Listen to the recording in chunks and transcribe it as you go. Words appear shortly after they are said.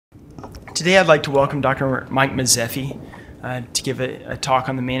Today I'd like to welcome Dr. Mike Mazzefi to give a talk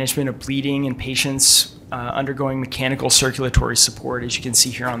on the management of bleeding in patients undergoing mechanical circulatory support, as you can see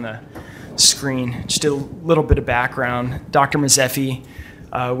here on the screen. Just a little bit of background. Dr. Mazzefi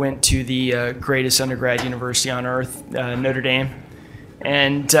went to the greatest undergrad university on earth, Notre Dame,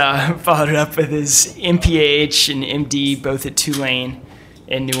 and followed it up with his MPH and MD, both at Tulane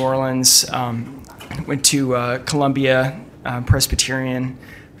in New Orleans. Went to Columbia Presbyterian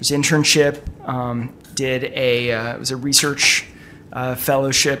for his internship, it was a research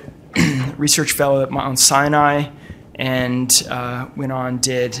fellowship, research fellow at Mount Sinai, and went on,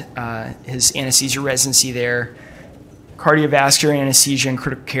 did his anesthesia residency there, cardiovascular anesthesia and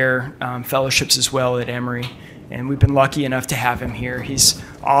critical care fellowships as well at Emory. And we've been lucky enough to have him here. He's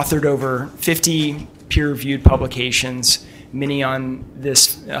authored over 50 peer-reviewed publications, many on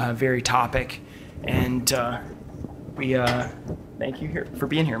this very topic. And we thank you for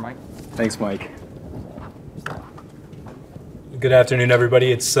being here, Mike. Thanks, Mike. Good afternoon,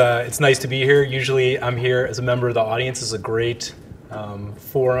 everybody. It's nice to be here. Usually I'm here as a member of the audience. It's a great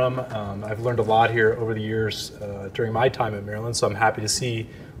forum. I've learned a lot here over the years during my time at Maryland, so I'm happy to see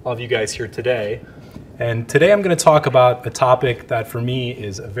all of you guys here today. And today I'm going to talk about a topic that for me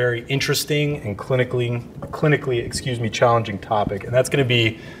is a very interesting and clinically challenging topic, and that's going to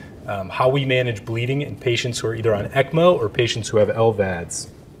be how we manage bleeding in patients who are either on ECMO or patients who have LVADs.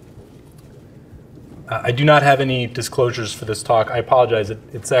 I do not have any disclosures for this talk. I apologize.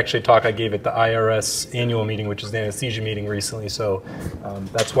 It's actually a talk I gave at the IRS annual meeting, which is the anesthesia meeting recently, so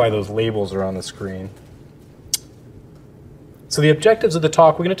that's why those labels are on the screen. So the objectives of the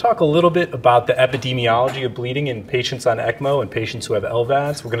talk, we're going to talk a little bit about the epidemiology of bleeding in patients on ECMO and patients who have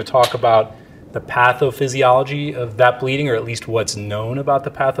LVADs. We're going to talk about the pathophysiology of that bleeding, or at least what's known about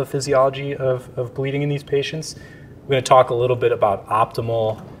the pathophysiology of bleeding in these patients. We're going to talk a little bit about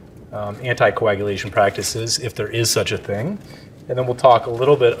optimal anticoagulation practices, if there is such a thing. And then we'll talk a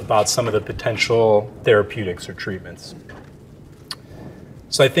little bit about some of the potential therapeutics or treatments.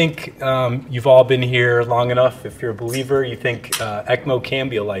 So I think you've all been here long enough. If you're a believer, you think ECMO can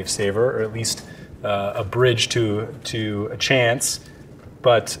be a lifesaver, or at least a bridge to a chance.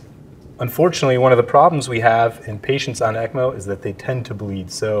 But unfortunately, one of the problems we have in patients on ECMO is that they tend to bleed.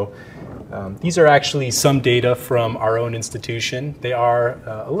 So these are actually some data from our own institution. They are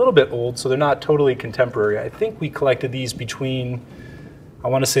a little bit old, so they're not totally contemporary. I think we collected these between, I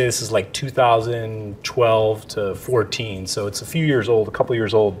want to say this is like 2012 to 14, so it's a few years old, a couple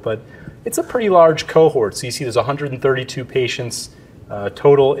years old, but it's a pretty large cohort. So you see there's 132 patients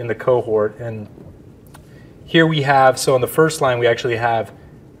total in the cohort, and here we have, so on the first line we actually have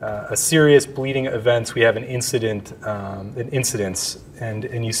a serious bleeding events. We have an incidence,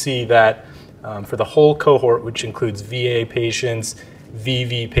 and you see that for the whole cohort, which includes VA patients,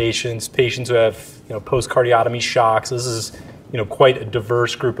 VV patients, patients who have post-cardiotomy shocks. This is quite a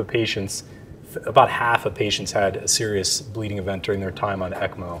diverse group of patients. About half of patients had a serious bleeding event during their time on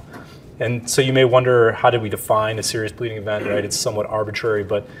ECMO. And so you may wonder, how did we define a serious bleeding event, right? It's somewhat arbitrary,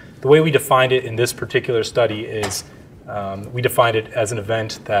 but the way we defined it in this particular study is we defined it as an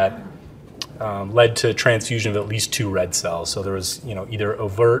event that led to transfusion of at least 2 red cells. So there was either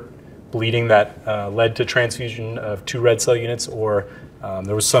overt bleeding that led to transfusion of 2 red cell units, or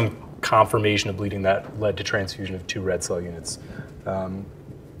there was some confirmation of bleeding that led to transfusion of 2 red cell units. And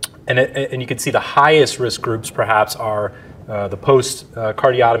you can see the highest risk groups perhaps are the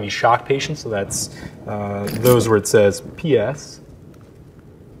post-cardiotomy shock patients. So that's those where it says PS.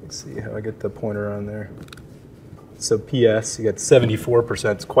 Let's see how I get the pointer on there. So PS, you get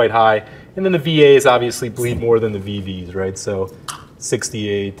 74%, it's quite high. And then the VAs obviously bleed more than the VVs, right? So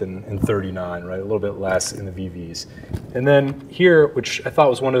 68 and 39, right? A little bit less in the VVs. And then here, which I thought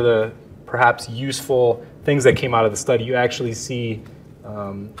was one of the perhaps useful things that came out of the study, you actually see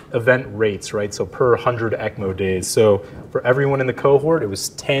event rates, right? So per 100 ECMO days. So for everyone in the cohort, it was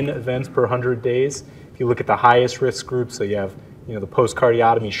 10 events per 100 days. If you look at the highest risk group, so you have the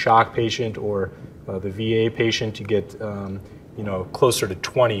post-cardiotomy shock patient or the VA patient, you get closer to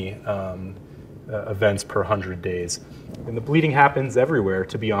 20 events per 100 days. And the bleeding happens everywhere,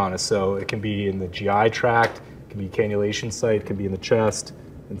 to be honest. So it can be in the GI tract, it can be cannulation site, it can be in the chest,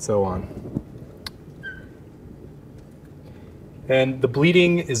 and so on. And the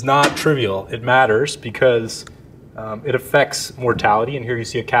bleeding is not trivial. It matters because it affects mortality. And here you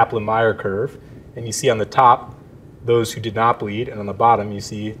see a Kaplan-Meier curve. And you see on the top those who did not bleed, and on the bottom you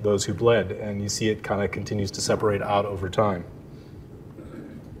see those who bled, and you see it kind of continues to separate out over time.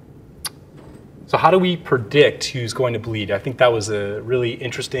 So how do we predict who's going to bleed? I think that was a really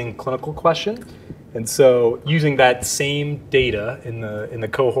interesting clinical question. And so using that same data in the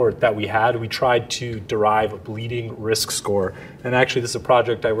cohort that we had, we tried to derive a bleeding risk score. And actually this is a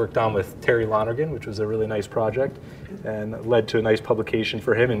project I worked on with Terry Lonergan, which was a really nice project and led to a nice publication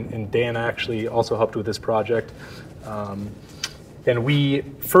for him. And Dan actually also helped with this project. And we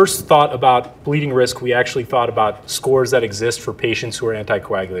first thought about bleeding risk, we actually thought about scores that exist for patients who are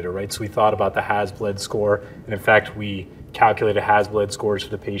anticoagulated, right? So we thought about the HAS-BLED score, and in fact, we calculated HAS-BLED scores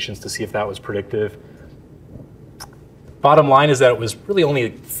for the patients to see if that was predictive. Bottom line is that it was really only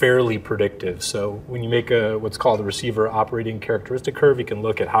fairly predictive. So when you make what's called a receiver operating characteristic curve, you can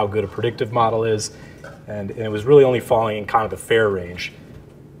look at how good a predictive model is, and it was really only falling in kind of the fair range.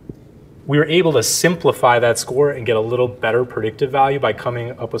 We were able to simplify that score and get a little better predictive value by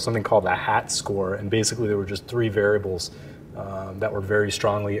coming up with something called the HAT score. And basically there were just 3 variables that were very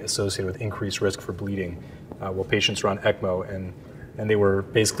strongly associated with increased risk for bleeding while patients were on ECMO. And they were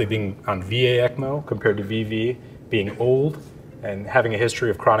basically being on VA ECMO compared to VV, being old, and having a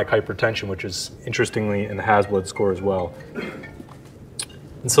history of chronic hypertension, which is interestingly in the HAS-BLED score as well.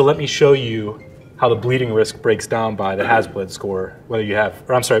 And so let me show you how the bleeding risk breaks down by the HAS-BLED score, whether you have,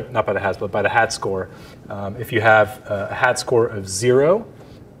 or I'm sorry, not by the HAS-BLED, by the HAT score. If you have a HAT score of 0,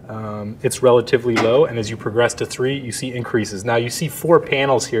 it's relatively low, and as you progress to 3, you see increases. Now you see 4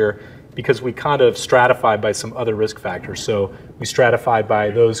 panels here because we kind of stratified by some other risk factors. So we stratified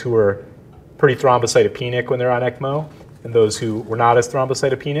by those who were pretty thrombocytopenic when they're on ECMO, and those who were not as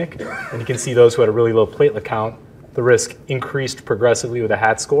thrombocytopenic. And you can see those who had a really low platelet count, the risk increased progressively with a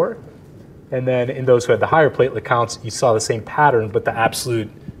HAT score. And then in those who had the higher platelet counts, you saw the same pattern, but the absolute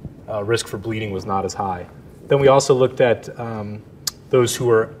risk for bleeding was not as high. Then we also looked at those who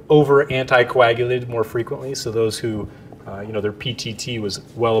were over anticoagulated more frequently, so those who, their PTT was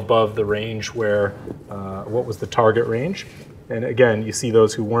well above the range where, what was the target range. And again, you see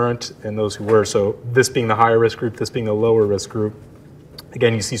those who weren't and those who were. So this being the higher risk group, this being the lower risk group.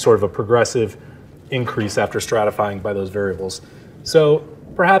 Again, you see sort of a progressive increase after stratifying by those variables. So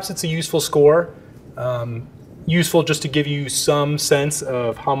perhaps it's a useful score, useful just to give you some sense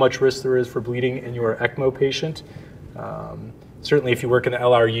of how much risk there is for bleeding in your ECMO patient. Certainly if you work in the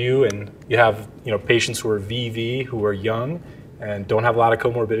LRU and you have patients who are VV, who are young and don't have a lot of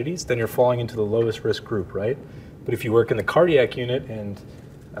comorbidities, then you're falling into the lowest risk group, right? But if you work in the cardiac unit and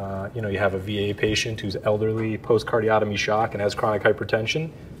you have a VA patient who's elderly, post-cardiotomy shock and has chronic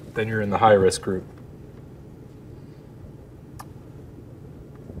hypertension, then you're in the high risk group.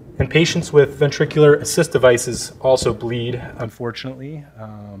 And patients with ventricular assist devices also bleed, unfortunately.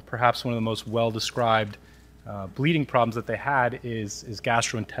 Perhaps one of the most well-described bleeding problems that they had is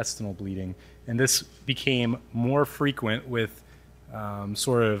gastrointestinal bleeding. And this became more frequent with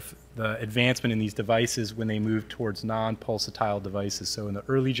sort of the advancement in these devices when they moved towards non-pulsatile devices. So in the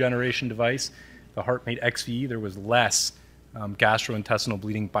early generation device, the HeartMate XVE, there was less gastrointestinal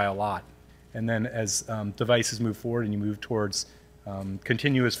bleeding by a lot. And then as devices move forward and you move towards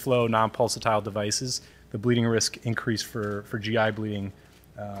continuous flow, non-pulsatile devices, the bleeding risk increased for GI bleeding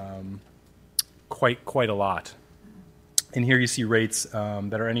quite a lot. And here you see rates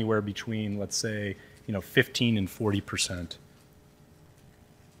that are anywhere between, let's say, 15 and 40%.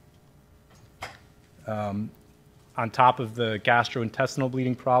 On top of the gastrointestinal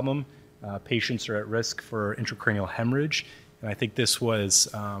bleeding problem, patients are at risk for intracranial hemorrhage. And I think this was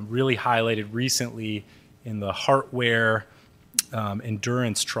really highlighted recently in the HeartWare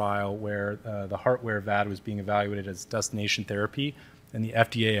endurance trial where the HeartWare VAD was being evaluated as destination therapy, and the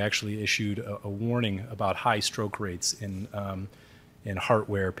FDA actually issued a warning about high stroke rates in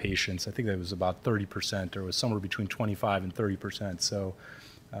HeartWare patients. I think that was about 30%, or it was somewhere between 25 and 30%. So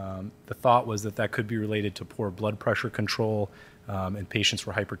the thought was that that could be related to poor blood pressure control, and patients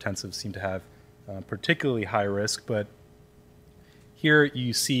who are hypertensive seem to have particularly high risk. But here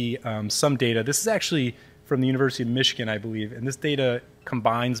you see some data. This is actually from the University of Michigan, I believe, and this data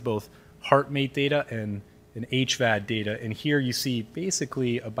combines both HeartMate data and HVAD data. And here you see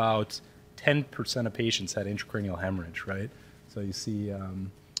basically about 10% of patients had intracranial hemorrhage, right? So you see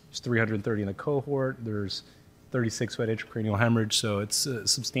there's 330 in the cohort, there's 36 who had intracranial hemorrhage, so it's a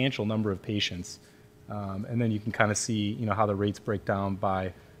substantial number of patients. And then you can kind of see how the rates break down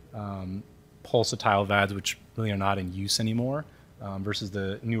by pulsatile VADs, which really are not in use anymore, versus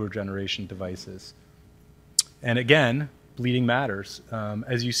the newer generation devices. And again, bleeding matters.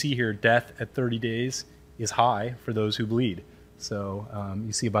 As you see here, death at 30 days is high for those who bleed. So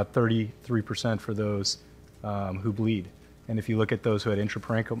you see about 33% for those who bleed. And if you look at those who had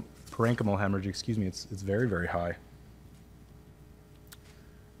intraparenchymal hemorrhage, it's very, very high.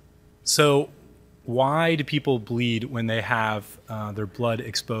 So why do people bleed when they have their blood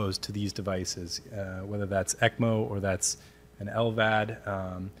exposed to these devices, whether that's ECMO or that's an LVAD?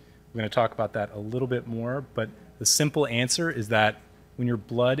 We're going to talk about that a little bit more, but the simple answer is that when your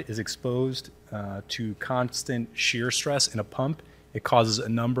blood is exposed to constant shear stress in a pump, it causes a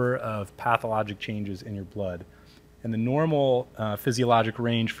number of pathologic changes in your blood. And the normal physiologic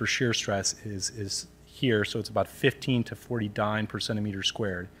range for shear stress is here, so it's about 15 to 40 dyne per centimeter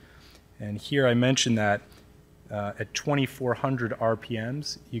squared. And here I mentioned that at 2,400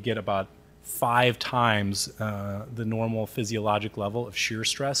 RPMs, you get about 5 times the normal physiologic level of shear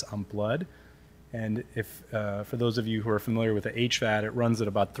stress on blood. And if, for those of you who are familiar with the HVAD, it runs at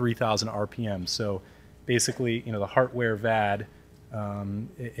about 3,000 RPM. So basically, the Heartware VAD,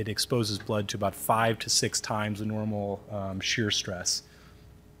 it exposes blood to about 5 to 6 times the normal shear stress.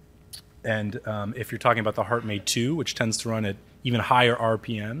 And if you're talking about the HeartMate 2, which tends to run at even higher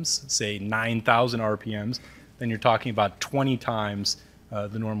RPMs, say 9,000 RPMs, then you're talking about 20 times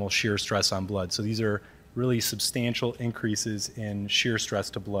the normal shear stress on blood. So these are really substantial increases in shear stress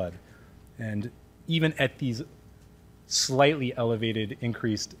to blood. And even at these slightly elevated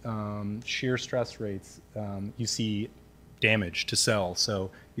increased shear stress rates, you see damage to cells. So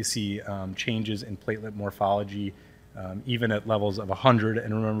you see changes in platelet morphology, even at levels of 100.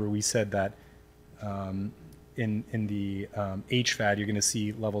 And remember, we said that in the HVAD, you're going to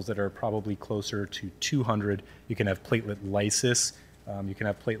see levels that are probably closer to 200. You can have platelet lysis, you can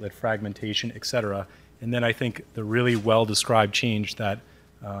have platelet fragmentation, et cetera. And then I think the really well-described change that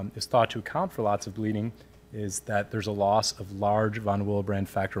is thought to account for lots of bleeding is that there's a loss of large von Willebrand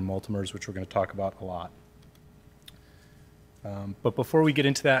factor multimers, which we're going to talk about a lot. But before we get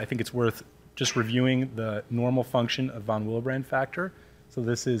into that, I think it's worth just reviewing the normal function of von Willebrand factor. So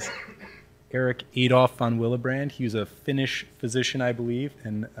this is Erik Adolf von Willebrand. He was a Finnish physician, I believe,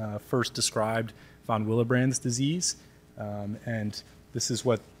 and first described von Willebrand's disease. And this is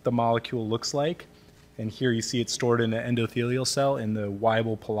what the molecule looks like. And here you see it stored in an endothelial cell in the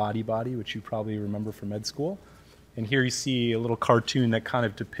Weibel-Palade body, which you probably remember from med school. And here you see a little cartoon that kind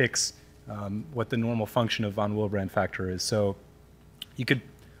of depicts what the normal function of von Willebrand factor is. So you could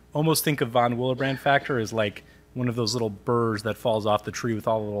almost think of von Willebrand factor as like one of those little burrs that falls off the tree with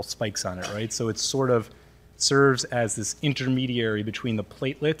all the little spikes on it, right? So it sort of serves as this intermediary between the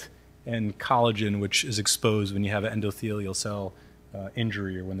platelet and collagen, which is exposed when you have an endothelial cell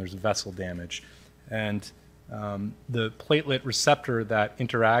injury or when there's vessel damage. And the platelet receptor that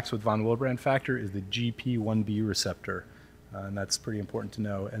interacts with von Willebrand factor is the GP1B receptor, and that's pretty important to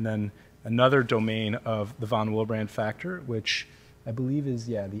know. And then another domain of the von Willebrand factor, which I believe is,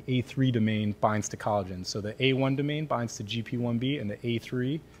 the A3 domain binds to collagen. So the A1 domain binds to GP1B, and the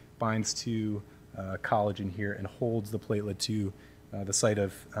A3 binds to collagen here and holds the platelet to the site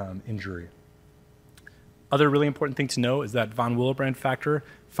of injury. Other really important thing to know is that von Willebrand factor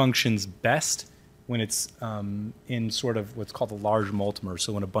functions best when it's in sort of what's called a large multimer,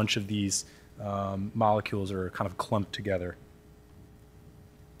 so when a bunch of these molecules are kind of clumped together.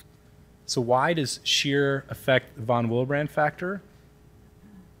 So why does shear affect von Willebrand factor?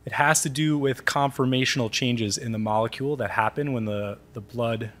 It has to do with conformational changes in the molecule that happen when the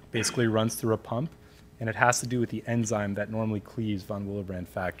blood basically runs through a pump, and it has to do with the enzyme that normally cleaves von Willebrand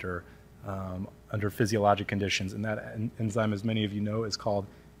factor under physiologic conditions. And that enzyme, as many of you know, is called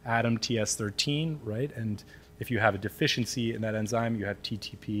ADAMTS13, right? And if you have a deficiency in that enzyme, you have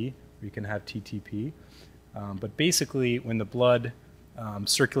TTP, or you can have TTP. But basically, when the blood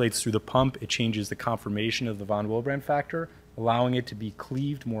circulates through the pump, it changes the conformation of the von Willebrand factor, allowing it to be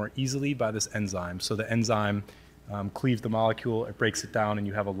cleaved more easily by this enzyme. So the enzyme cleaves the molecule, it breaks it down, and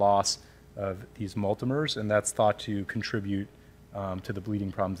you have a loss of these multimers, and that's thought to contribute to the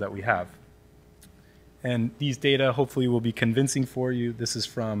bleeding problems that we have. And these data hopefully will be convincing for you. This is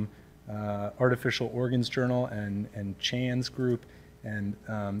from Artificial Organs Journal and Chan's group. And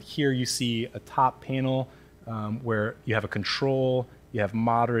here you see a top panel where you have a control, you have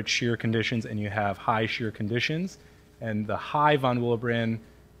moderate shear conditions, and you have high shear conditions. And the high von Willebrand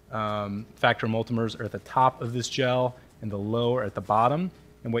factor multimers are at the top of this gel, and the low are at the bottom.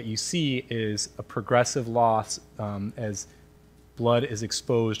 And what you see is a progressive loss as blood is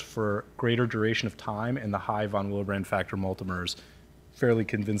exposed for greater duration of time in the high von Willebrand factor multimers. Fairly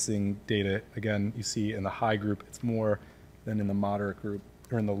convincing data. Again, you see in the high group, it's more than in the moderate group,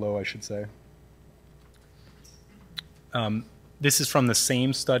 or in the low, I should say. This is from the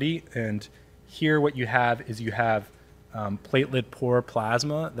same study, and here what you have is you have platelet poor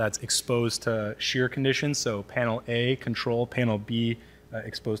plasma that's exposed to shear conditions. So panel A, control, panel B,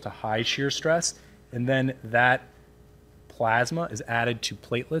 exposed to high shear stress. And then that plasma is added to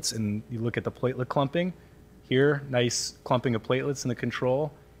platelets, and you look at the platelet clumping. Here, nice clumping of platelets in the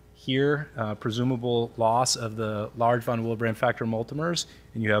control. Here, presumable loss of the large von Willebrand factor multimers,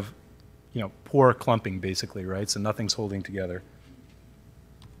 and you have, poor clumping basically, right? So nothing's holding together.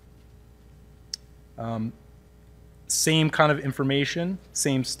 Same kind of information,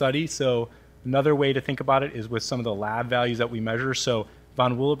 same study. So another way to think about it is with some of the lab values that we measure. So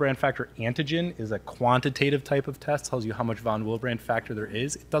von Willebrand factor antigen is a quantitative type of test, tells you how much von Willebrand factor there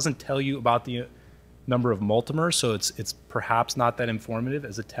is. It doesn't tell you about the number of multimers, so it's perhaps not that informative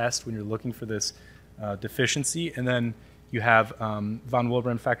as a test when you're looking for this deficiency. And then you have von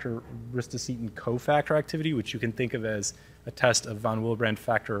Willebrand factor ristocetin cofactor activity, which you can think of as a test of von Willebrand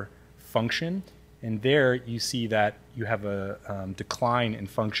factor function. And there you see that you have a decline in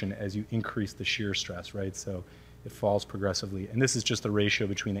function as you increase the shear stress, right? So it falls progressively. And this is just the ratio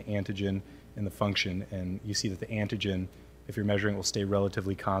between the antigen and the function. And you see that the antigen, if you're measuring, will stay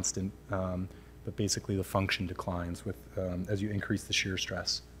relatively constant, but basically the function declines with as you increase the shear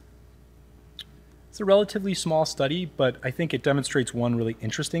stress. It's a relatively small study, but I think it demonstrates one really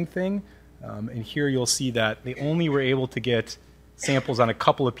interesting thing. And here you'll see that they only were able to get samples on a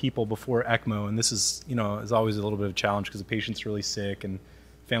couple of people before ECMO, and this is, is always a little bit of a challenge because the patient's really sick and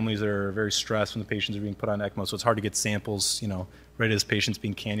families are very stressed when the patients are being put on ECMO, so it's hard to get samples, right as patients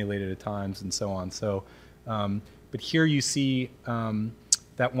being cannulated at times and so on. So, but here you see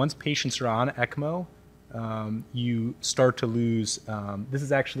that once patients are on ECMO, you start to lose, this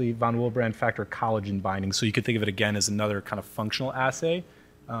is actually von Willebrand factor collagen binding, so you could think of it again as another kind of functional assay.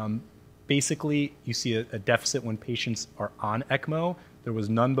 Basically, you see a deficit when patients are on ECMO. There was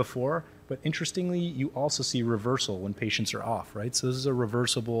none before, but interestingly, you also see reversal when patients are off, right? So this is a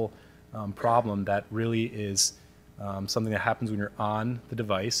reversible problem that really is something that happens when you're on the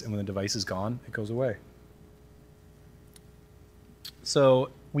device, and when the device is gone, it goes away.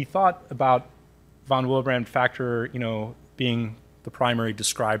 So we thought about von Willebrand factor, being the primary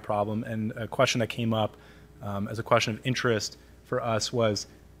described problem, and a question that came up as a question of interest for us was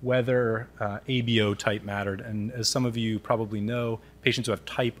whether ABO type mattered. And as some of you probably know, patients who have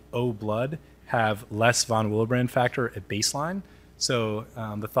type O blood have less von Willebrand factor at baseline. So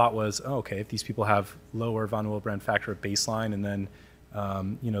the thought was, okay, if these people have lower von Willebrand factor at baseline, and then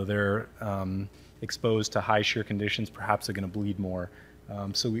they're exposed to high shear conditions, perhaps they're going to bleed more.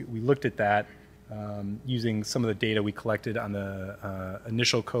 So we looked at that using some of the data we collected on the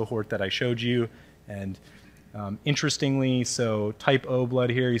initial cohort that I showed you. And interestingly, so type O blood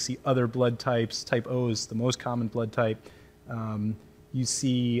here, you see other blood types. Type O is the most common blood type. You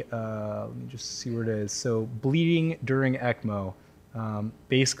see, let me just see where it is. So bleeding during ECMO,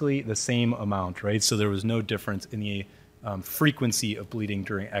 basically the same amount, right? So there was no difference in the frequency of bleeding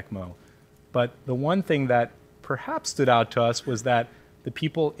during ECMO. But the one thing that perhaps stood out to us was that the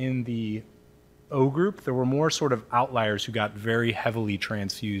people in the O group, there were more sort of outliers who got very heavily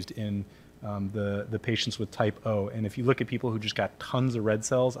transfused in the patients with type O. And if you look at people who just got tons of red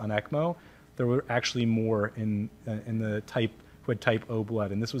cells on ECMO, there were actually more in the type who had type O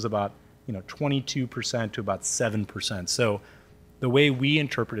blood. And this was about 22% to about 7%. So the way we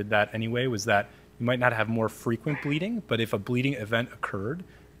interpreted that anyway was that you might not have more frequent bleeding, but if a bleeding event occurred,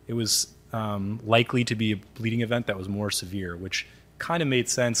 it was likely to be a bleeding event that was more severe, which kind of made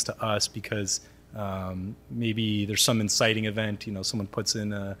sense to us because maybe there's some inciting event, someone puts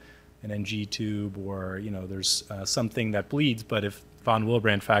in an NG tube, or there's something that bleeds, but if von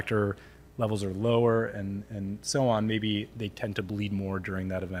Willebrand factor levels are lower and so on, maybe they tend to bleed more during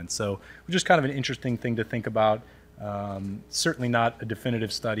that event. So it was just kind of an interesting thing to think about. Certainly not a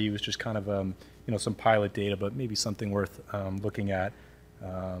definitive study. It was just kind of some pilot data, but maybe something worth looking at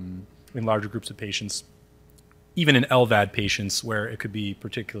in larger groups of patients, even in LVAD patients where it could be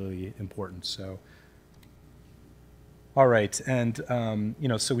particularly important. So, all right, and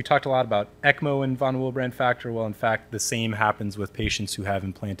so we talked a lot about ECMO and von Willebrand factor. Well, in fact, the same happens with patients who have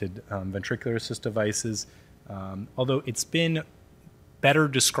implanted ventricular assist devices. Although it's been better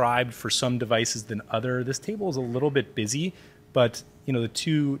described for some devices than other. This table is a little bit busy, but the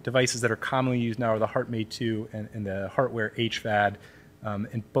two devices that are commonly used now are the HeartMate 2 and the HeartWare HVAD,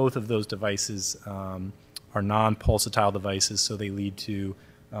 and both of those devices are non-pulsatile devices, so they lead to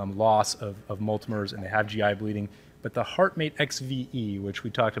loss of multimers, and they have GI bleeding. But the HeartMate XVE, which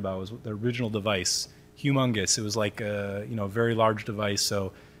we talked about, was the original device, humongous. It was like a very large device,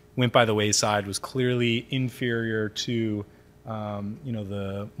 so went by the wayside, was clearly inferior to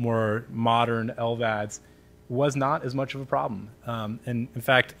the more modern LVADs. Was not as much of a problem. And in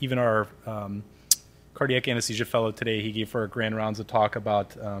fact, even our cardiac anesthesia fellow today, he gave for our grand rounds a talk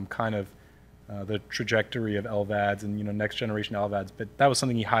about kind of the trajectory of LVADs and next generation LVADs, but that was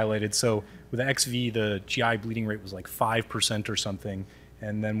something he highlighted. So with the XV, the GI bleeding rate was like 5% or something,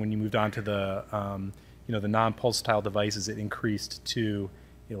 and then when you moved on to the the non-pulsatile devices, it increased to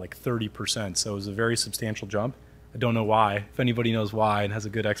like 30%. So it was a very substantial jump. I don't know why. If anybody knows why and has a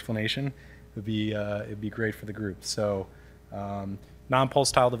good explanation, it'd be great for the group. So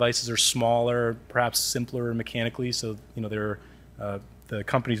non-pulsatile devices are smaller, perhaps simpler mechanically. So they're the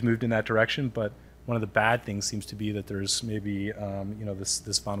company's moved in that direction, but one of the bad things seems to be that there's maybe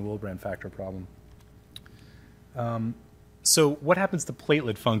this von Willebrand factor problem. So what happens to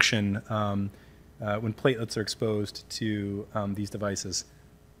platelet function when platelets are exposed to these devices?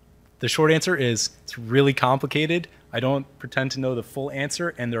 The short answer is it's really complicated. I don't pretend to know the full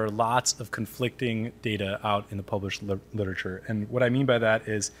answer, and there are lots of conflicting data out in the published literature. And what I mean by that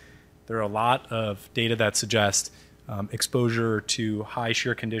is there are a lot of data that suggest exposure to high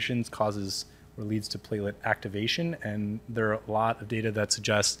shear conditions causes or leads to platelet activation, and there are a lot of data that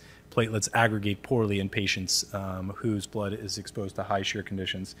suggests platelets aggregate poorly in patients whose blood is exposed to high shear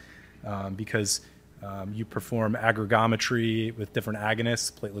conditions because you perform aggregometry with different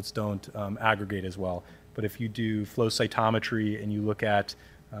agonists, platelets don't aggregate as well. But if you do flow cytometry and you look at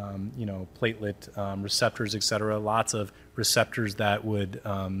platelet receptors, et cetera, lots of receptors that would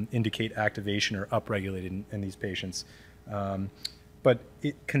indicate activation are upregulated in these patients. But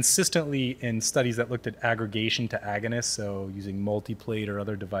consistently in studies that looked at aggregation to agonists, so using multiplate or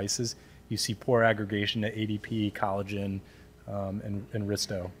other devices, you see poor aggregation to ADP, collagen, and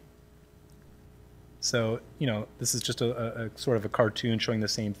Risto. So, this is just a sort of a cartoon showing the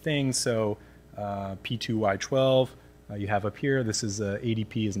same thing. So P2Y12 you have up here. This is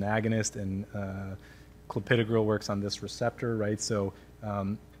ADP is an agonist, and clopidogrel works on this receptor, right? So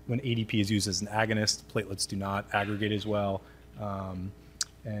when ADP is used as an agonist, platelets do not aggregate as well.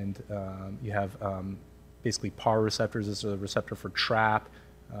 You have basically PAR receptors. This is a receptor for TRAP.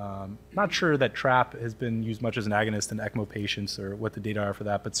 Not sure that TRAP has been used much as an agonist in ECMO patients or what the data are for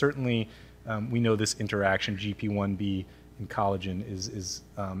that, but certainly we know this interaction, GP1B and collagen, is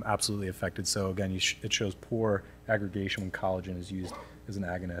absolutely affected. So again, it shows poor aggregation when collagen is used as an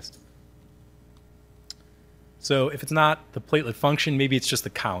agonist. So if it's not the platelet function, maybe it's just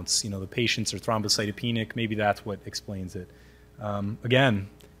the counts. The patients are thrombocytopenic. Maybe that's what explains it. Again,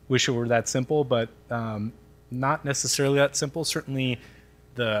 wish it were that simple, but not necessarily that simple. Certainly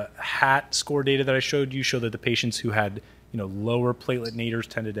the HAT score data that I showed you show that the patients who had lower platelet naters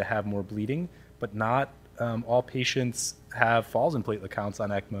tended to have more bleeding, but not all patients have falls in platelet counts on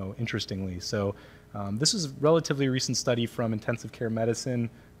ECMO, interestingly. So this is a relatively recent study from intensive care medicine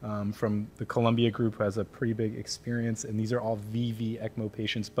from the Columbia group, who has a pretty big experience, and these are all VV ECMO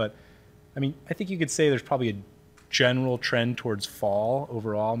patients. But I think you could say there's probably a general trend towards fall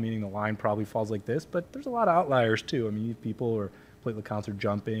overall, meaning the line probably falls like this, but there's a lot of outliers too. People or platelet counts are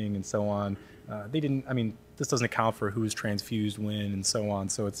jumping and so on. This doesn't account for who's transfused when and so on.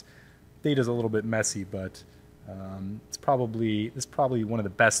 So data's a little bit messy, but it's probably one of the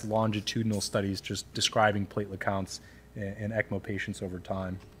best longitudinal studies just describing platelet counts in ECMO patients over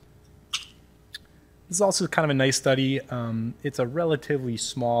time. This is also kind of a nice study. It's a relatively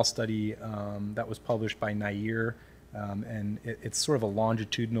small study that was published by Nair, and it's sort of a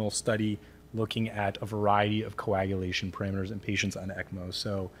longitudinal study looking at a variety of coagulation parameters in patients on ECMO.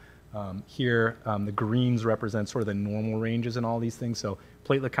 So here, the greens represent sort of the normal ranges in all these things. So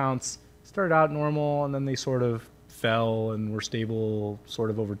platelet counts started out normal, and then they sort of fell and were stable sort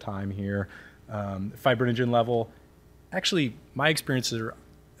of over time here. Fibrinogen level, actually, my experience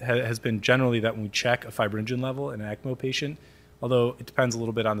has been generally that when we check a fibrinogen level in an ECMO patient, although it depends a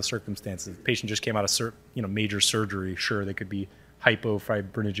little bit on the circumstances. If the patient just came out of major surgery, sure, they could be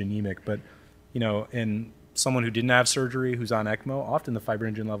hypofibrinogenemic, but in someone who didn't have surgery who's on ECMO, often the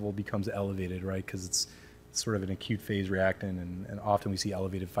fibrinogen level becomes elevated, right? Because it's sort of an acute phase reactant, and often we see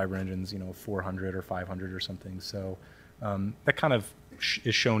elevated fibrinogens, 400 or 500 or something. So that kind of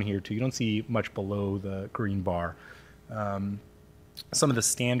is shown here too. You don't see much below the green bar. Some of the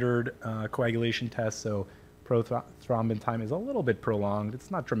standard coagulation tests, so prothrombin time is a little bit prolonged.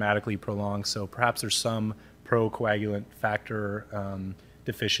 It's not dramatically prolonged, so perhaps there's some procoagulant factor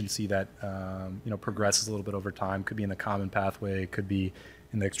deficiency that progresses a little bit over time. Could be in the common pathway, could be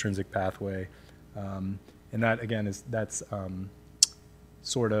in the extrinsic pathway, and that again that's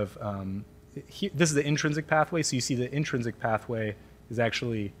sort of this is the intrinsic pathway. So you see the intrinsic pathway is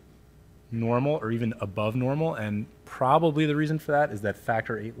actually normal or even above normal, and probably the reason for that is that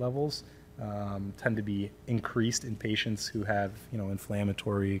factor VIII levels tend to be increased in patients who have,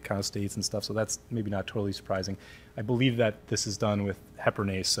 inflammatory kind of states and stuff. So that's maybe not totally surprising. I believe that this is done with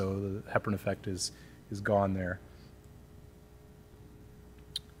heparinase, so the heparin effect is gone there.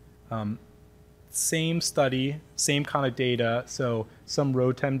 Same study, same kind of data. So some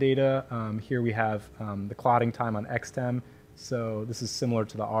ROTEM data. Here we have the clotting time on XTEM. So this is similar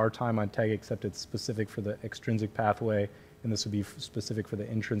to the R time on TEG, except it's specific for the extrinsic pathway, and this would be specific for the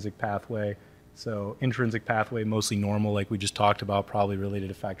intrinsic pathway. So intrinsic pathway, mostly normal, like we just talked about, probably related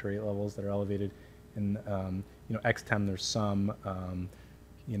to factor VIII levels that are elevated. And XTEM, there's some,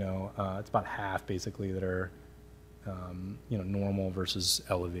 it's about half basically that are, normal versus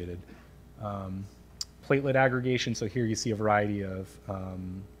elevated. Platelet aggregation, so here you see a variety of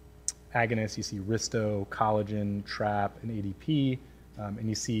agonists. You see Risto, collagen, TRAP, and ADP, and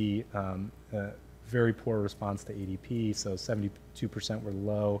you see a very poor response to ADP, so 72% were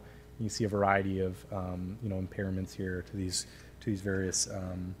low. And you see a variety of impairments here to these various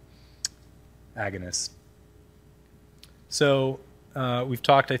agonists. So we've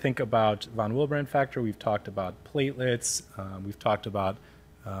talked, I think, about von Willebrand factor. We've talked about platelets. We've talked about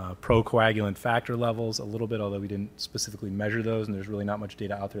procoagulant factor levels a little bit, although we didn't specifically measure those, and there's really not much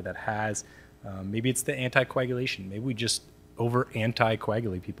data out there that has. Maybe it's the anticoagulation. Maybe we just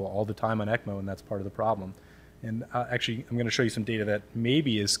over-anticoagulate people all the time on ECMO, and that's part of the problem. And actually, I'm going to show you some data that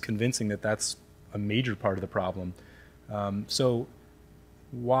maybe is convincing that that's a major part of the problem. So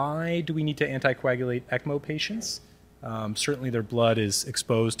why do we need to anticoagulate ECMO patients? Certainly their blood is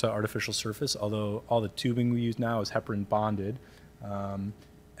exposed to artificial surface, although all the tubing we use now is heparin bonded.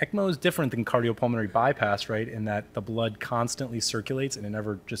 ECMO is different than cardiopulmonary bypass, right, in that the blood constantly circulates and it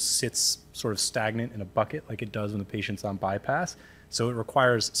never just sits sort of stagnant in a bucket like it does when the patient's on bypass. So it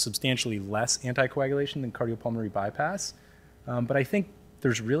requires substantially less anticoagulation than cardiopulmonary bypass. But I think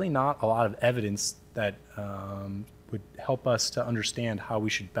there's really not a lot of evidence that would help us to understand how we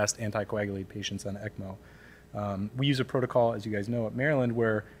should best anticoagulate patients on ECMO. We use a protocol, as you guys know, at Maryland,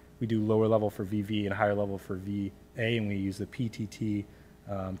 where we do lower level for VV and higher level for VA, and we use the PTT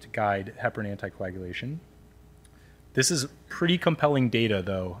to guide heparin anticoagulation. This is pretty compelling data,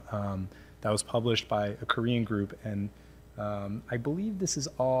 though, that was published by a Korean group, and I believe this is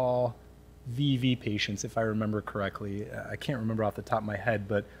all VV patients, if I remember correctly. I can't remember off the top of my head,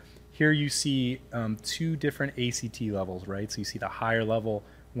 but here you see two different ACT levels, right? So you see the higher level,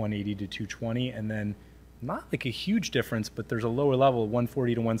 180 to 220, and then not like a huge difference, but there's a lower level,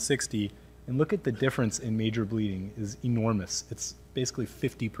 140 to 160, and look at the difference in major bleeding is enormous. It's basically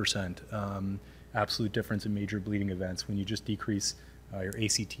 50% absolute difference in major bleeding events when you just decrease your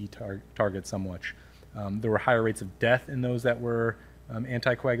ACT target so much. There were higher rates of death in those that were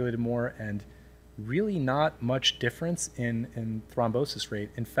anticoagulated more, and really not much difference in thrombosis rate.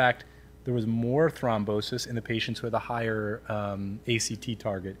 In fact, there was more thrombosis in the patients with a higher ACT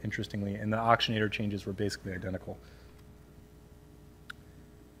target, interestingly, and the oxygenator changes were basically identical.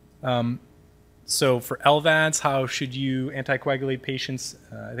 So for LVADs, how should you anticoagulate patients?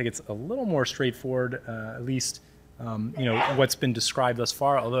 I think it's a little more straightforward, at least what's been described thus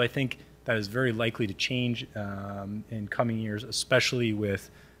far, although I think that is very likely to change in coming years, especially with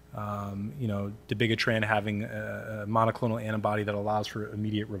dabigatran having a monoclonal antibody that allows for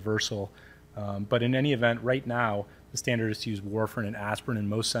immediate reversal. But in any event, right now, the standard is to use warfarin and aspirin in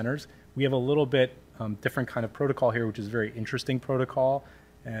most centers. We have a little bit different kind of protocol here, which is a very interesting protocol.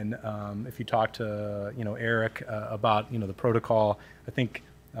 And if you talk to Eric about the protocol, I think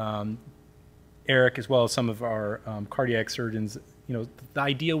Eric, as well as some of our cardiac surgeons, the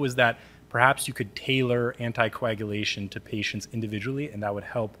idea was that perhaps you could tailor anticoagulation to patients individually, and that would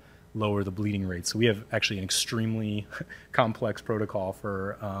help lower the bleeding rate. So we have actually an extremely complex protocol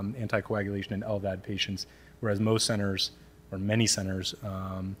for anticoagulation in LVAD patients, whereas most centers, or many centers,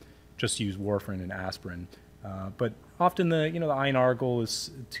 just use warfarin and aspirin. But often the INR goal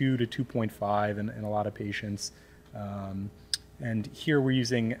is 2 to 2.5 in a lot of patients. And here we're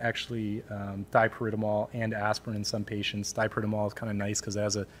using actually dipyridamole and aspirin in some patients. Dipyridamole is kind of nice because it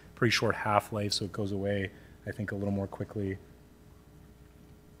has a pretty short half-life, so it goes away, I think, a little more quickly.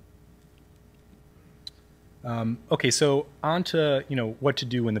 Okay, so on to what to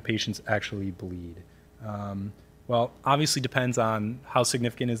do when the patients actually bleed. Well, obviously depends on how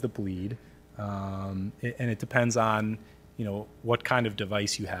significant is the bleed. And it depends on what kind of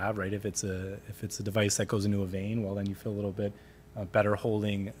device you have, right? If it's a device that goes into a vein, well, then you feel a little bit better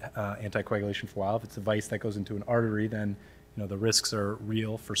holding anticoagulation for a while. If it's a device that goes into an artery, then the risks are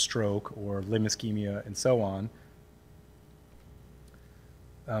real for stroke or limb ischemia and so on.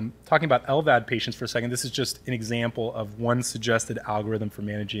 Talking about LVAD patients for a second, this is just an example of one suggested algorithm for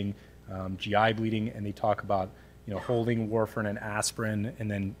managing GI bleeding, and they talk about holding warfarin and aspirin, and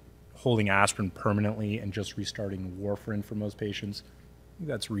then holding aspirin permanently and just restarting warfarin for most patients. I think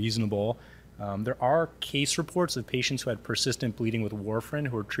that's reasonable. There are case reports of patients who had persistent bleeding with warfarin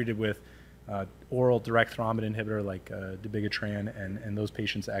who were treated with oral direct thrombin inhibitor like dabigatran, and those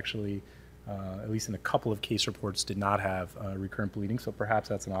patients actually, at least in a couple of case reports, did not have recurrent bleeding. So perhaps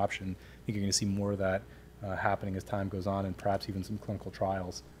that's an option. I think you're going to see more of that happening as time goes on, and perhaps even some clinical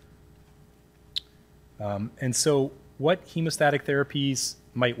trials. And so what hemostatic therapies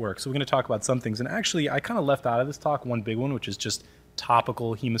might work? So we're going to talk about some things. And actually, I kind of left out of this talk one big one, which is just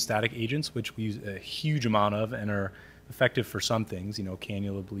topical hemostatic agents, which we use a huge amount of and are effective for some things,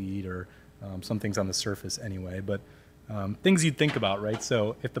 cannula bleed or some things on the surface anyway. But things you'd think about, right?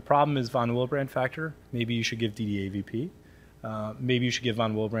 So if the problem is von Willebrand factor, maybe you should give DDAVP. Maybe you should give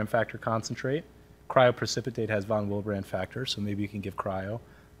von Willebrand factor concentrate. Cryoprecipitate has von Willebrand factor, so maybe you can give cryo.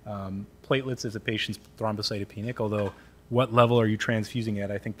 Platelets if the patient's thrombocytopenic, although what level are you transfusing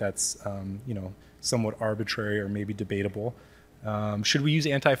at? I think that's somewhat arbitrary or maybe debatable. Should we use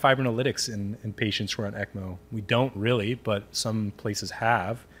antifibrinolytics in patients who are on ECMO? We don't really, but some places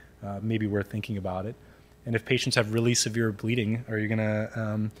have. Maybe worth thinking about it. And if patients have really severe bleeding, are you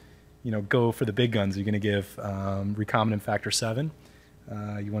going to go for the big guns? Are you going to give recombinant factor 7?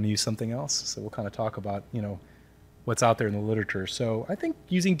 You want to use something else? So we'll kind of talk about what's out there in the literature. So I think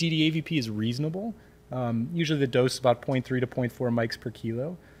using DDAVP is reasonable. Usually the dose is about 0.3 to 0.4 mics per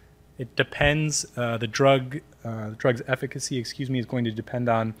kilo. It depends, the drug's efficacy, is going to depend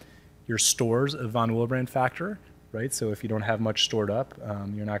on your stores of von Willebrand factor, right? So if you don't have much stored up,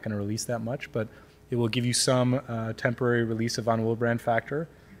 you're not going to release that much, but it will give you some temporary release of von Willebrand factor.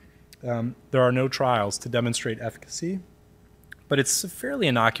 There are no trials to demonstrate efficacy, but it's a fairly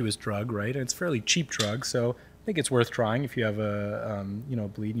innocuous drug, right? And it's a fairly cheap drug, so I think it's worth trying if you have a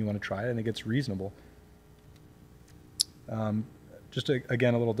bleed and you want to try it. I think it's reasonable.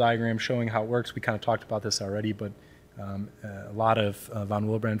 Again, a little diagram showing how it works. We kind of talked about this already, but a lot of von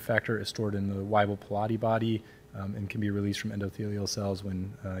Willebrand factor is stored in the Weibel-Palade body and can be released from endothelial cells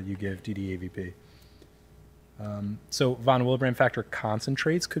when you give DDAVP. So von Willebrand factor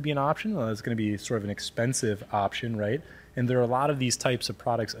concentrates could be an option. Well, it's going to be sort of an expensive option, right? And there are a lot of these types of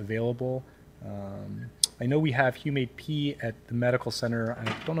products available. I know we have Humate P at the medical center.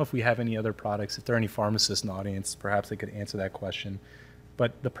 I don't know if we have any other products. If there are any pharmacists in the audience, perhaps they could answer that question.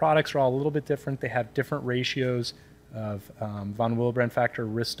 But the products are all a little bit different. They have different ratios of von Willebrand factor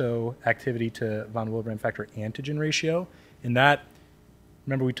risto activity to von Willebrand factor antigen ratio. And that,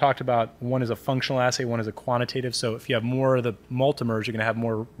 remember we talked about one is a functional assay, one is a quantitative. So if you have more of the multimers, you're going to have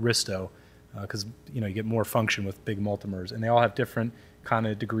more risto because you get more function with big multimers. And they all have different kind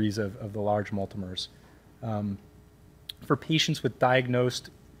of degrees of the large multimers. For patients with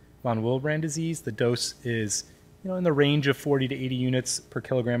diagnosed von Willebrand disease, the dose is in the range of 40 to 80 units per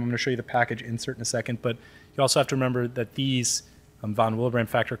kilogram. I'm going to show you the package insert in a second, but you also have to remember that these von Willebrand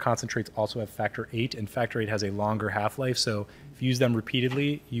factor concentrates also have factor 8, and factor 8 has a longer half-life, so if you use them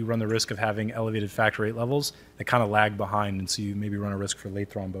repeatedly, you run the risk of having elevated factor 8 levels that kind of lag behind, and so you maybe run a risk for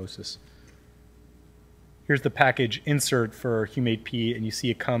late thrombosis. Here's the package insert for Humate P, and you see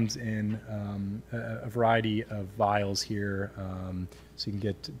it comes in a variety of vials here. So you can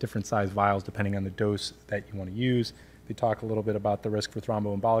get different size vials depending on the dose that you want to use. They talk a little bit about the risk for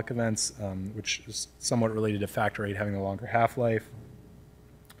thromboembolic events, which is somewhat related to factor 8 having a longer half-life.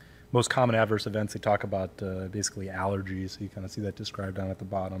 Most common adverse events, they talk about basically allergies. So you kind of see that described down at the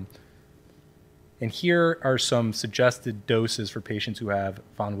bottom. And here are some suggested doses for patients who have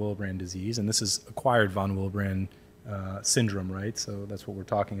von Willebrand disease. And this is acquired von Willebrand syndrome, right? So that's what we're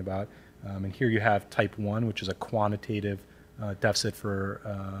talking about. And here you have type 1, which is a quantitative deficit for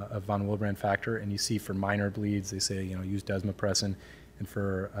of von Willebrand factor. And you see for minor bleeds, they say, use desmopressin. And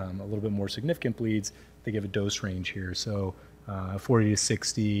for a little bit more significant bleeds, they give a dose range here. So 40 to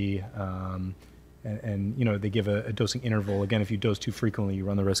 60, and they give a dosing interval. Again, if you dose too frequently, you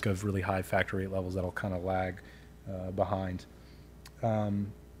run the risk of really high factor 8 levels that'll kind of lag behind.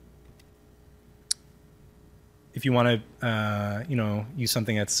 If you want to, use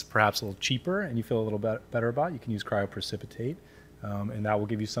something that's perhaps a little cheaper and you feel a little better about, you can use cryoprecipitate, and that will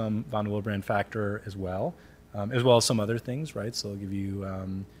give you some von Willebrand factor as well as some other things, right? So it'll give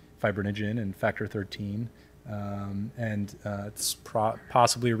you fibrinogen and factor 13. It's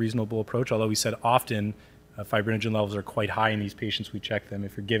possibly a reasonable approach, although we said often fibrinogen levels are quite high in these patients. We check them.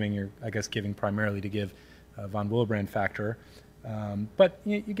 If you're giving, you're, giving primarily to give von Willebrand factor. But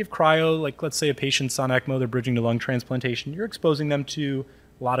you give cryo, like let's say a patient's on ECMO, they're bridging to lung transplantation. You're exposing them to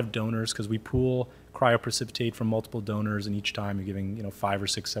a lot of donors because we pool cryoprecipitate from multiple donors, and each time you're giving 5 or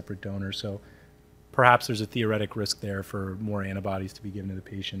 6 separate donors. So perhaps there's a theoretic risk there for more antibodies to be given to the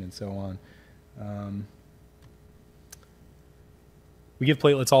patient and so on. We give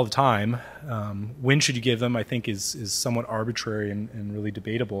platelets all the time. When should you give them, I think, is somewhat arbitrary and really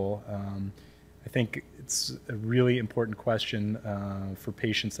debatable. I think it's a really important question for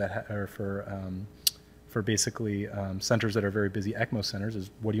patients that are for basically centers that are very busy ECMO centers, is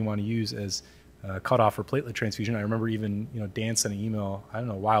what do you want to use as cutoff for platelet transfusion? I remember even Dan sent an email, I don't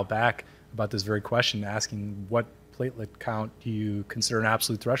know, a while back about this very question, asking what platelet count do you consider an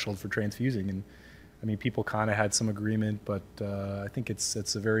absolute threshold for transfusing? And I mean, people kind of had some agreement, but I think it's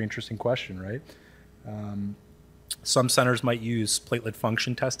a very interesting question, right? Some centers might use platelet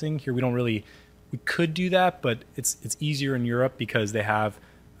function testing. Here we could do that, but it's easier in Europe because they have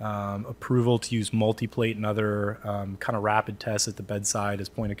approval to use multiplate and other kind of rapid tests at the bedside as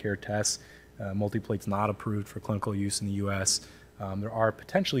point-of-care tests. Multiplate's not approved for clinical use in the U.S. There are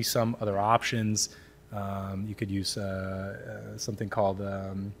potentially some other options. You could use something called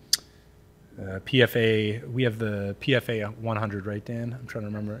PFA. We have the PFA 100, right, Dan? I'm trying to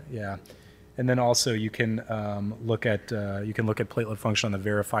remember. Yeah. And then also you can look at platelet function on the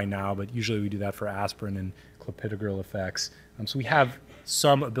Verify Now, but usually we do that for aspirin and clopidogrel effects. So we have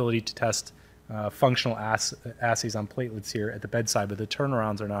some ability to test functional assays on platelets here at the bedside, but the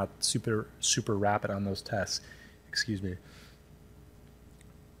turnarounds are not super rapid on those tests. Excuse me.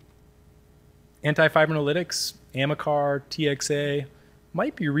 Antifibrinolytics, Amicar, TXA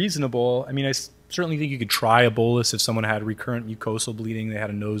might be reasonable. I mean, I certainly think you could try a bolus if someone had recurrent mucosal bleeding, they had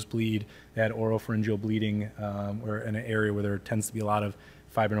a nosebleed, they had oropharyngeal bleeding, or in an area where there tends to be a lot of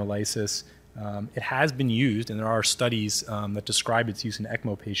fibrinolysis. It has been used, and there are studies that describe its use in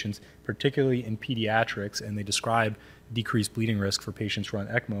ECMO patients, particularly in pediatrics, and they describe decreased bleeding risk for patients who are on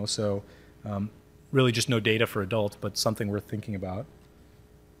ECMO. So really just no data for adults, but something worth thinking about.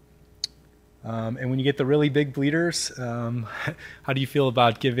 And when you get the really big bleeders, how do you feel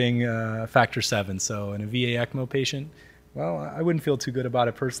about giving factor 7? So in a VA ECMO patient, well, I wouldn't feel too good about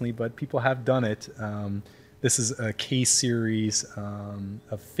it personally, but people have done it. This is a case series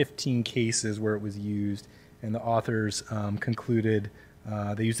of 15 cases where it was used, and the authors concluded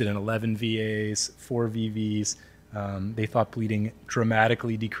they used it in 11 VAs, 4 VVs. They thought bleeding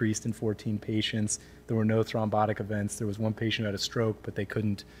dramatically decreased in 14 patients. There were no thrombotic events. There was one patient who had a stroke, but they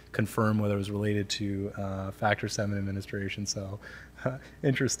couldn't confirm whether it was related to factor 7 administration. So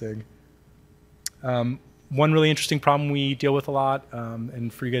interesting. One really interesting problem we deal with a lot,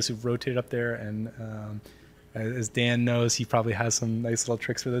 and for you guys who've rotated up there, and as Dan knows, he probably has some nice little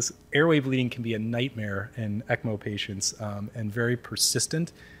tricks for this. Airway bleeding can be a nightmare in ECMO patients and very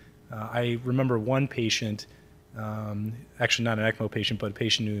persistent. I remember one patient, actually not an ECMO patient, but a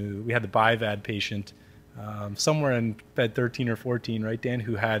patient who, we had the BIVAD patient somewhere in bed 13 or 14, right, Dan,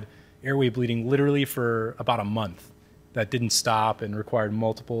 who had airway bleeding literally for about a month that didn't stop and required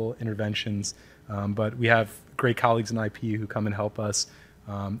multiple interventions. But we have great colleagues in IP who come and help us,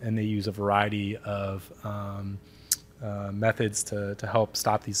 and they use a variety of methods to help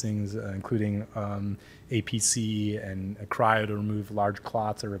stop these things, including APC and a cryo to remove large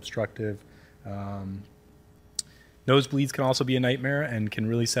clots that are obstructive. Nosebleeds can also be a nightmare and can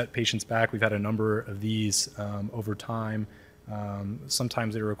really set patients back. We've had a number of these over time.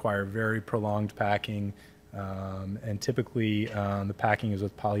 Sometimes they require very prolonged packing, and typically the packing is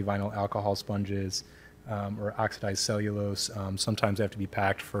with polyvinyl alcohol sponges or oxidized cellulose. Sometimes they have to be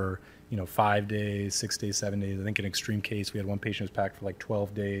packed for 5 days, 6 days, 7 days. I think in extreme case we had one patient who was packed for like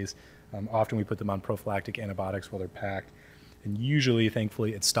 12 days. Often we put them on prophylactic antibiotics while they're packed, and usually,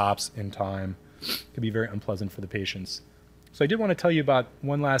 thankfully, it stops in time. It can be very unpleasant for the patients. So I did want to tell you about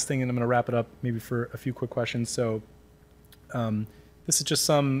one last thing, and I'm going to wrap it up maybe for a few quick questions. So this is just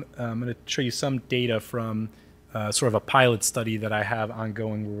I'm going to show you some data from sort of a pilot study that I have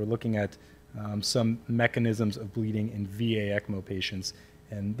ongoing where we're looking at some mechanisms of bleeding in VA ECMO patients.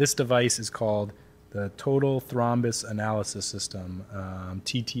 And this device is called the Total Thrombus Analysis System,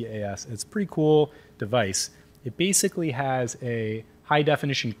 TTAS. It's a pretty cool device. It basically has a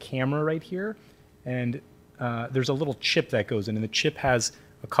high-definition camera right here, and there's a little chip that goes in, and the chip has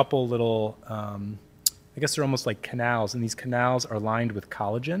a couple little, I guess they're almost like canals, and these canals are lined with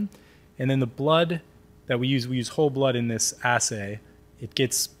collagen. And then the blood that we use whole blood in this assay. It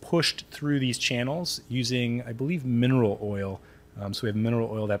gets pushed through these channels using, I believe, mineral oil. So we have mineral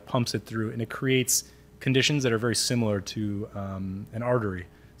oil that pumps it through, and it creates conditions that are very similar to an artery.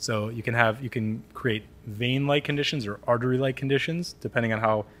 So you can create vein-like conditions or artery-like conditions, depending on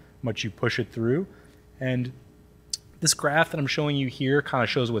how much you push it through. And This graph that I'm showing you here kind of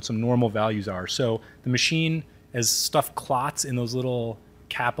shows what some normal values are. So the machine, as stuff clots in those little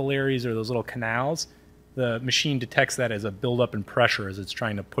capillaries or those little canals, the machine detects that as a buildup in pressure as it's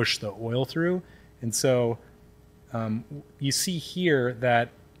trying to push the oil through. And so you see here that,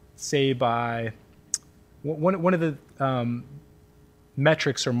 say, by one of the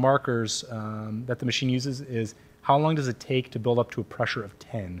metrics or markers that the machine uses is how long does it take to build up to a pressure of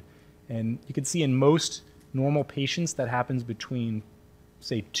 10. And you can see in most normal patients that happens between,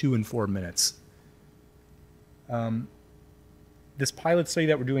 say, 2 and 4 minutes. This pilot study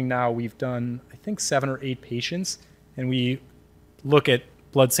that we're doing now, we've done, I think, 7 or 8 patients, and we look at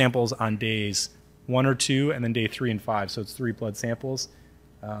blood samples on days 1 or 2, and then day 3 and 5, so it's 3 blood samples.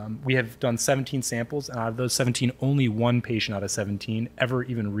 We have done 17 samples, and out of those 17, only 1 patient out of 17 ever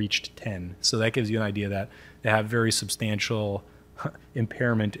even reached 10. So that gives you an idea that they have very substantial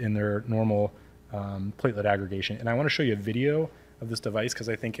impairment in their normal platelet aggregation. And I want to show you a video of this device because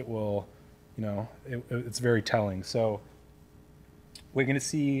I think it will, it's very telling. So what you're going to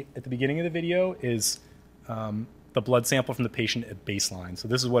see at the beginning of the video is the blood sample from the patient at baseline. So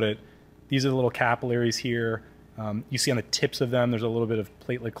this is what these are the little capillaries here. You see on the tips of them, there's a little bit of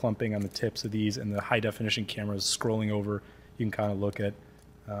platelet clumping on the tips of these, and the high definition camera is scrolling over. You can kind of look at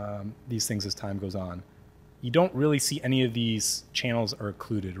these things as time goes on. You don't really see any of these channels are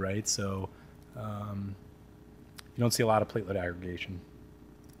occluded, right? So you don't see a lot of platelet aggregation.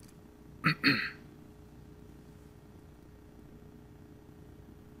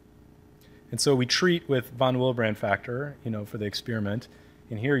 And so we treat with von Willebrand factor, for the experiment.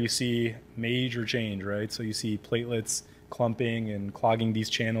 And here you see major change, right? So you see platelets clumping and clogging these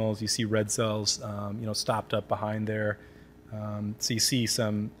channels. You see red cells, stopped up behind there. So you see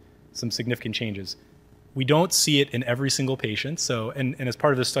some significant changes. We don't see it in every single patient. So, and as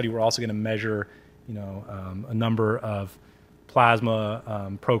part of this study, we're also going to measure, a number of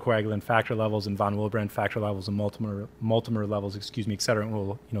plasma procoagulant factor levels and von Willebrand factor levels and multimer levels, et cetera,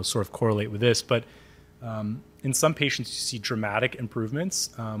 and we'll sort of correlate with this. But in some patients, you see dramatic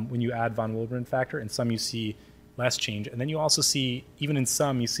improvements when you add von Willebrand factor, and some you see less change. And then you also see, even in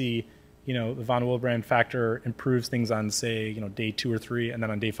some, you see, the von Willebrand factor improves things on, say, day 2 or 3, and then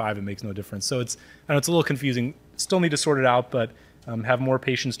on day 5 it makes no difference. So it's a little confusing. Still need to sort it out, but have more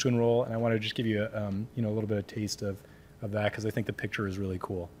patients to enroll, and I want to just give you a little bit of taste of that because I think the picture is really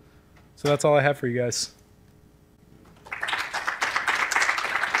cool. So that's all I have for you guys.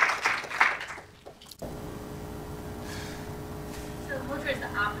 So more towards the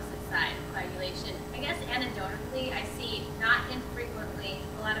opposite side of coagulation. I guess anecdotally, I see not infrequently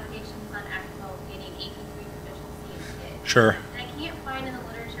a lot of patients on ECMO getting AT3 deficiency instead. Sure. And I can't find in the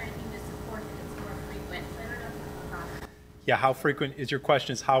literature anything to support that it's more frequent. So I don't know if that's a problem. Yeah, how frequent is your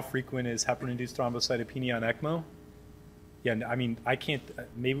question? Is how frequent is heparin-induced thrombocytopenia on ECMO? Yeah, I mean, I can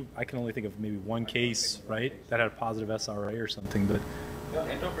only think of maybe one case, right, that had a positive SRA or something, but. No,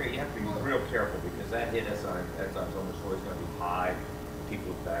 and don't forget, you have to be real careful because that hit enzyme is almost always going to be high in people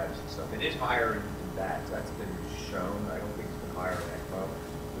with BABs and stuff. It is higher in BABs. That's been shown. I don't think it's been higher in ECMO.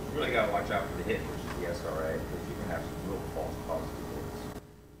 But you really got to watch out for the hit versus the SRA because you can have some real false positive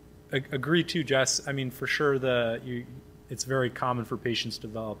hits. Agree too, Jess. I mean, for sure, it's very common for patients to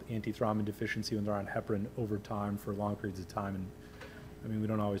develop antithrombin deficiency when they're on heparin over time for long periods of time. And I mean, we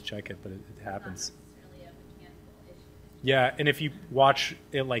don't always check it, but it happens. Not necessarily a mechanical issue. Yeah, and if you watch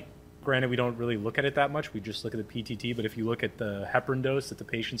it, like, granted, we don't really look at it that much. We just look at the PTT. But if you look at the heparin dose that the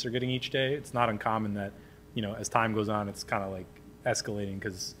patients are getting each day, it's not uncommon that, as time goes on, it's kind of like escalating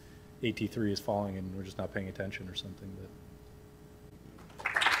because AT3 is falling and we're just not paying attention or something. But